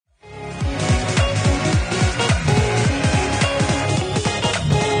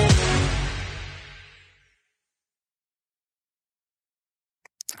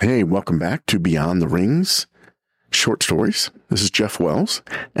Hey, welcome back to Beyond the Rings Short Stories. This is Jeff Wells,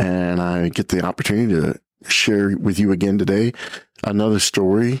 and I get the opportunity to share with you again today another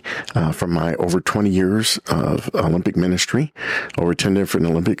story from my over 20 years of Olympic ministry, over 10 different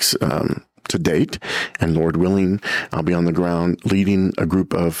Olympics to date. And Lord willing, I'll be on the ground leading a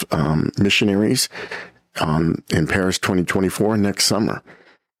group of missionaries in Paris 2024 next summer.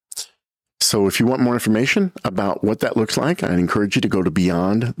 So if you want more information about what that looks like, I'd encourage you to go to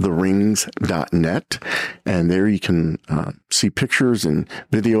beyondtherings.net. And there you can see pictures and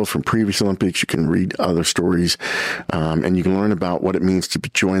videos from previous Olympics. You can read other stories, and you can learn about what it means to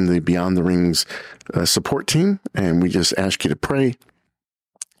join the Beyond the Rings support team. And we just ask you to pray,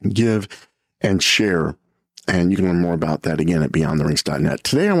 give, and share. And you can learn more about that again at beyondtherings.net.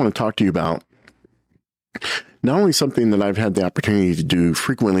 Today, I want to talk to you about not only something that I've had the opportunity to do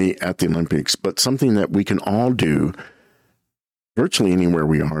frequently at the Olympics, but something that we can all do virtually anywhere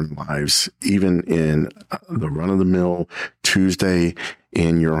we are in lives, even in the run-of-the-mill Tuesday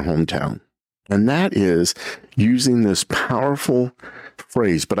in your hometown. And that is using this powerful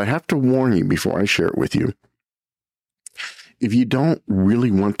phrase. But I have to warn you before I share it with you. If you don't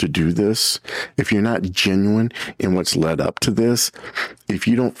really want to do this, if you're not genuine in what's led up to this, if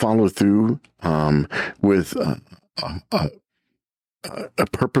you don't follow through with a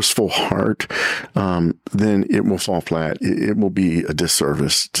purposeful heart, then it will fall flat. It will be a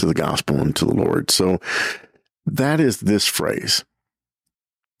disservice to the gospel and to the Lord. So that is this phrase.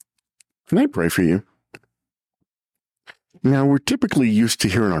 Can I pray for you? Now, we're typically used to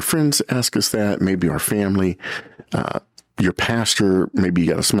hearing our friends ask us that, maybe our family, your pastor, maybe you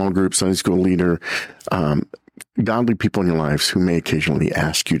got a small group, Sunday school leader, godly people in your lives who may occasionally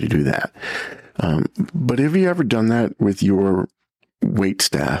ask you to do that. But have you ever done that with your wait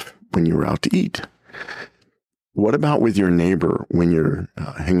staff when you were out to eat? What about with your neighbor when you're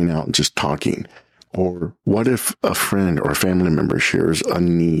hanging out and just talking? Or what if a friend or a family member shares a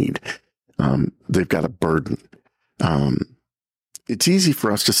need? They've got a burden. It's easy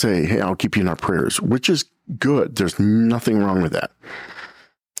for us to say, hey, I'll keep you in our prayers, which is good. There's nothing wrong with that.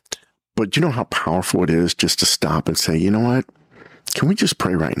 But you know how powerful it is just to stop and say, you know what? Can we just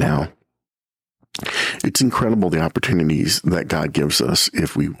pray right now? It's incredible the opportunities that God gives us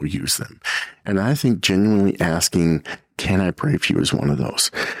if we will use them. And I think genuinely asking, can I pray for you is one of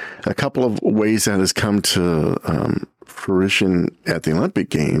those. A couple of ways that has come to fruition at the Olympic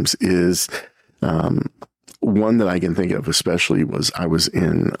Games is one that I can think of especially was I was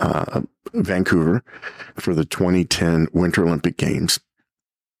in Vancouver for the 2010 Winter Olympic Games.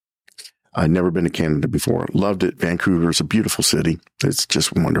 I'd never been to Canada before. Loved it. Vancouver is a beautiful city. It's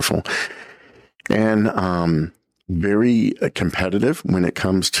just wonderful. And very competitive when it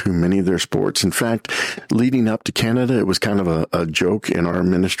comes to many of their sports. In fact, leading up to Canada, it was kind of a joke in our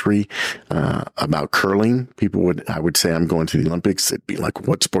ministry about curling. I would say, I'm going to the Olympics. It'd be like,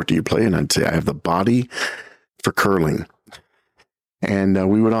 what sport do you play? And I'd say, I have the body for curling. And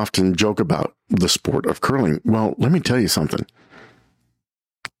we would often joke about the sport of curling. Well, let me tell you something.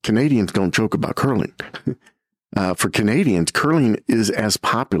 Canadians don't joke about curling. For Canadians, curling is as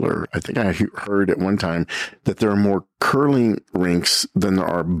popular. I think I heard at one time that there are more curling rinks than there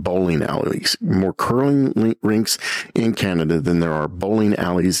are bowling alleys. More curling rinks in Canada than there are bowling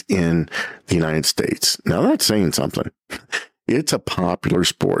alleys in the United States. Now that's saying something. It's a popular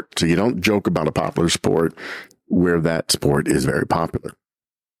sport. So you don't joke about a popular sport where that sport is very popular.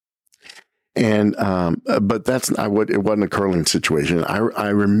 And, but it wasn't a curling situation. I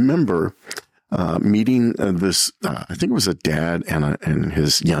remember, meeting this, I think it was a dad and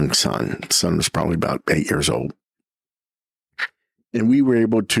his young son. His son was probably about 8 years old. And we were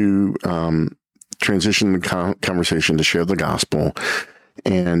able to, transition the conversation to share the gospel.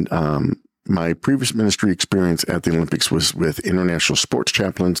 And, my previous ministry experience at the Olympics was with international sports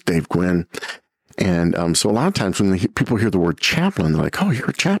chaplains, Dave Gwynn. And so a lot of times when people hear the word chaplain, they're like, oh, you're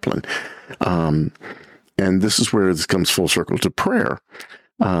a chaplain. And this is where this comes full circle to prayer.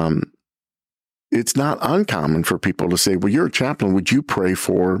 It's not uncommon for people to say, well, you're a chaplain. Would you pray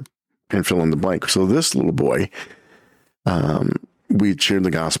for and fill in the blank? So this little boy, we shared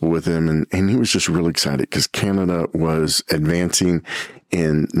the gospel with him, and he was just really excited because Canada was advancing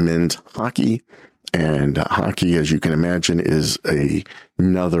in men's hockey. And hockey, as you can imagine, is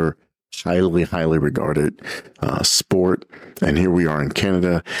another highly, highly regarded sport. And here we are in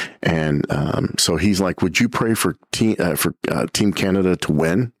Canada. And so he's like, would you pray for Team Canada to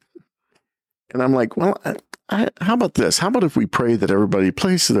win? And I'm like, well, how about this? How about if we pray that everybody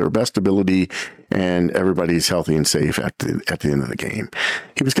plays to their best ability and everybody's healthy and safe at the end of the game.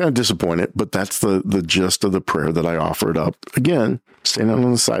 He was kind of disappointed, but that's the gist of the prayer that I offered up. Again, standing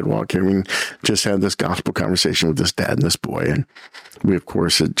on the sidewalk, having just had this gospel conversation with this dad and this boy. And we, of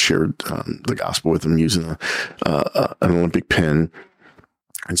course, had shared the gospel with him using an Olympic pin.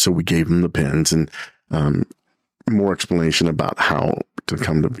 And so we gave him the pins and more explanation about how to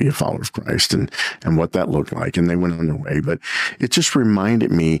come to be a follower of Christ and what that looked like. And they went on their way. But it just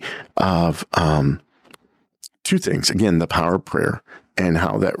reminded me of two things. Again, the power of prayer and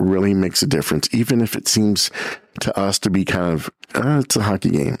how that really makes a difference, even if it seems to us to be kind of, it's a hockey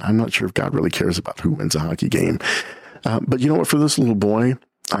game. I'm not sure if God really cares about who wins a hockey game. But you know what? For this little boy,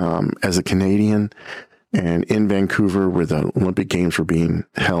 as a Canadian, and in Vancouver, where the Olympic Games were being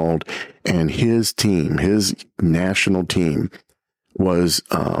held, and his team, his national team, was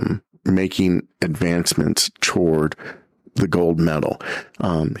making advancements toward the gold medal.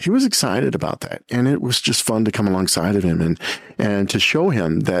 He was excited about that, and it was just fun to come alongside of him and to show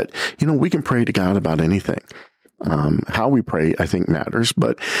him that, you know, we can pray to God about anything. How we pray, I think, matters,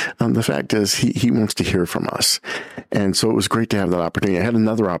 but the fact is he wants to hear from us. And so it was great to have that opportunity. I had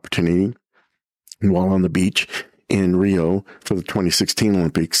another opportunity while on the beach in Rio for the 2016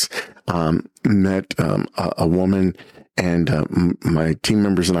 Olympics, met a woman, and my team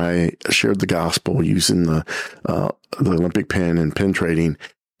members and I shared the gospel using the Olympic pin and pin trading.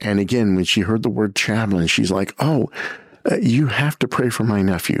 And again, when she heard the word chaplain, she's like, "Oh, you have to pray for my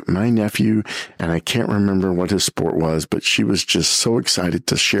nephew." My nephew, and I can't remember what his sport was, but she was just so excited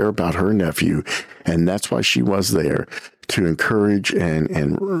to share about her nephew. And that's why she was there, to encourage and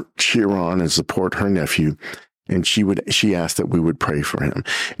cheer on and support her nephew. And she asked that we would pray for him.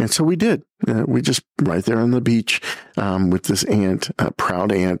 And so we did. We just right there on the beach, with this aunt, a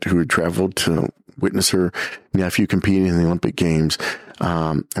proud aunt who had traveled to witness her nephew competing in the Olympic Games.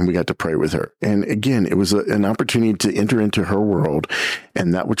 And we got to pray with her. And again, it was an opportunity to enter into her world,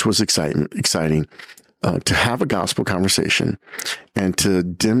 and that which was exciting, to have a gospel conversation and to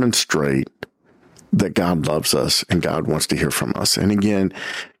demonstrate that God loves us and God wants to hear from us. And again,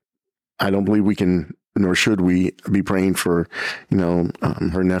 I don't believe we can, nor should we, be praying for,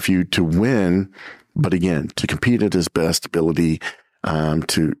 her nephew to win, but again, to compete at his best ability,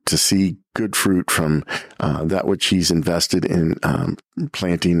 to see good fruit from that which he's invested in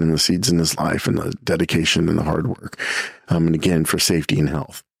planting and the seeds in his life and the dedication and the hard work, and again, for safety and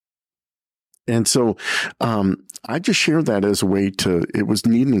health. And so I just shared that as a way it was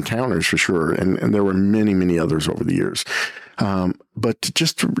neat encounters for sure. And there were many, many others over the years. But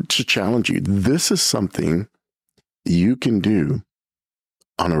to challenge you, this is something you can do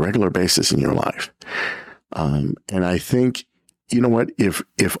on a regular basis in your life. And I think, you know what,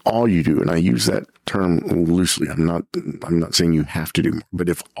 if all you do, and I use that term loosely, I'm not saying you have to do more, but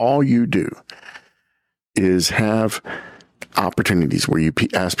if all you do is have opportunities where you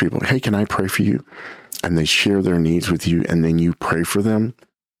ask people, "Hey, can I pray for you?" and they share their needs with you, and then you pray for them,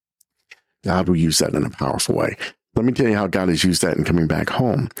 God will use that in a powerful way. Let me tell you how God has used that in coming back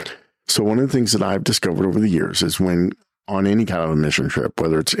home. So one of the things that I've discovered over the years is when on any kind of a mission trip,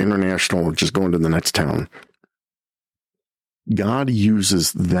 whether it's international or just going to the next town, God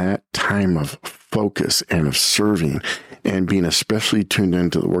uses that time of focus and of serving and being especially tuned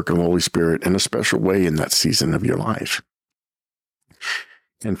into the work of the Holy Spirit in a special way in that season of your life.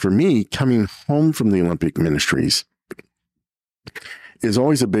 And for me, coming home from the Olympic ministries is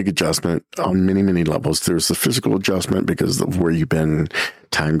always a big adjustment on many, many levels. There's the physical adjustment because of where you've been,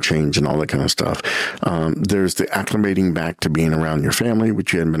 time change and all that kind of stuff. There's the acclimating back to being around your family,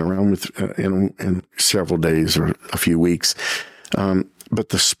 which you hadn't been around with in several days or a few weeks. But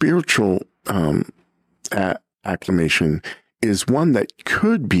the spiritual acclimation is one that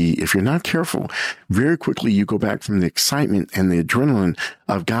could be, if you're not careful, very quickly you go back from the excitement and the adrenaline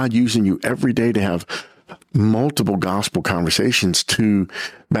of God using you every day to have multiple gospel conversations to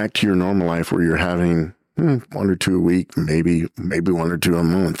back to your normal life where you're having one or two a week, maybe one or two a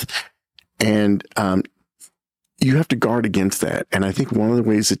month. And you have to guard against that. And I think one of the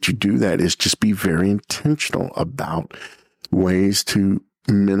ways that you do that is just be very intentional about ways to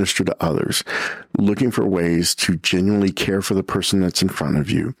minister to others, looking for ways to genuinely care for the person that's in front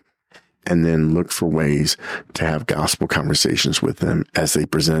of you, and then look for ways to have gospel conversations with them as they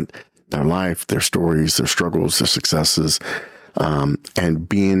present their life, their stories, their struggles, their successes, and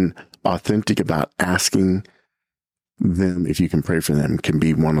being authentic about asking them if you can pray for them can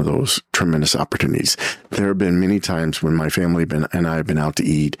be one of those tremendous opportunities. There have been many times when my family and I have been out to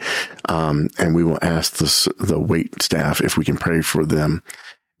eat, and we will ask the wait staff if we can pray for them.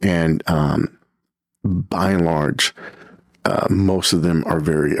 And by and large, most of them are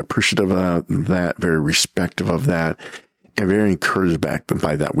very appreciative of that, very respectful of that, and very encouraged back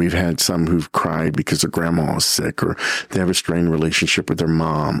by that. We've had some who've cried because their grandma is sick, or they have a strained relationship with their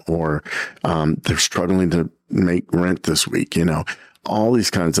mom, or they're struggling to make rent this week, all these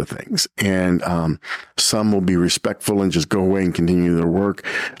kinds of things. And some will be respectful and just go away and continue their work.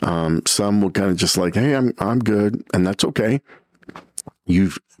 Some will kind of just like, hey, I'm good, and that's okay.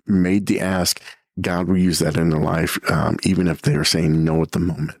 You've made the ask. God will use that in their life, even if they are saying no at the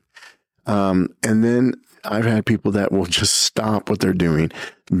moment. And then I've had people that will just stop what they're doing,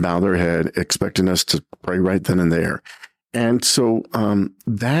 bow their head, expecting us to pray right then and there. And so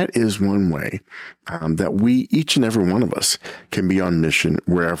that is one way that we, each and every one of us, can be on mission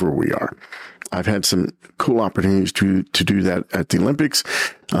wherever we are. I've had some cool opportunities to do that at the Olympics,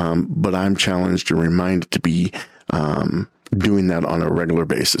 but I'm challenged and reminded to be doing that on a regular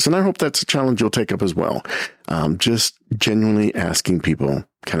basis. And I hope that's a challenge you'll take up as well. Just genuinely asking people,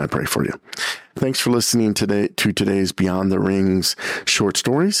 can I pray for you? Thanks for listening today to today's Beyond the Rings short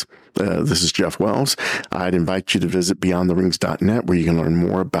stories. This is Jeff Wells. I'd invite you to visit beyondtherings.net, where you can learn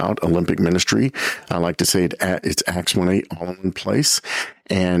more about Olympic ministry. I like to say it's Acts 1:8 all in one place.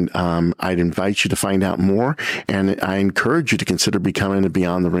 And I'd invite you to find out more. And I encourage you to consider becoming a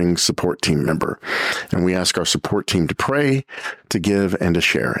Beyond the Rings support team member. And we ask our support team to pray, to give, and to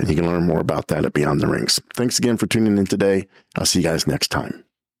share. And you can learn more about that at Beyond the Rings. Thanks again for tuning in today. I'll see you guys next time.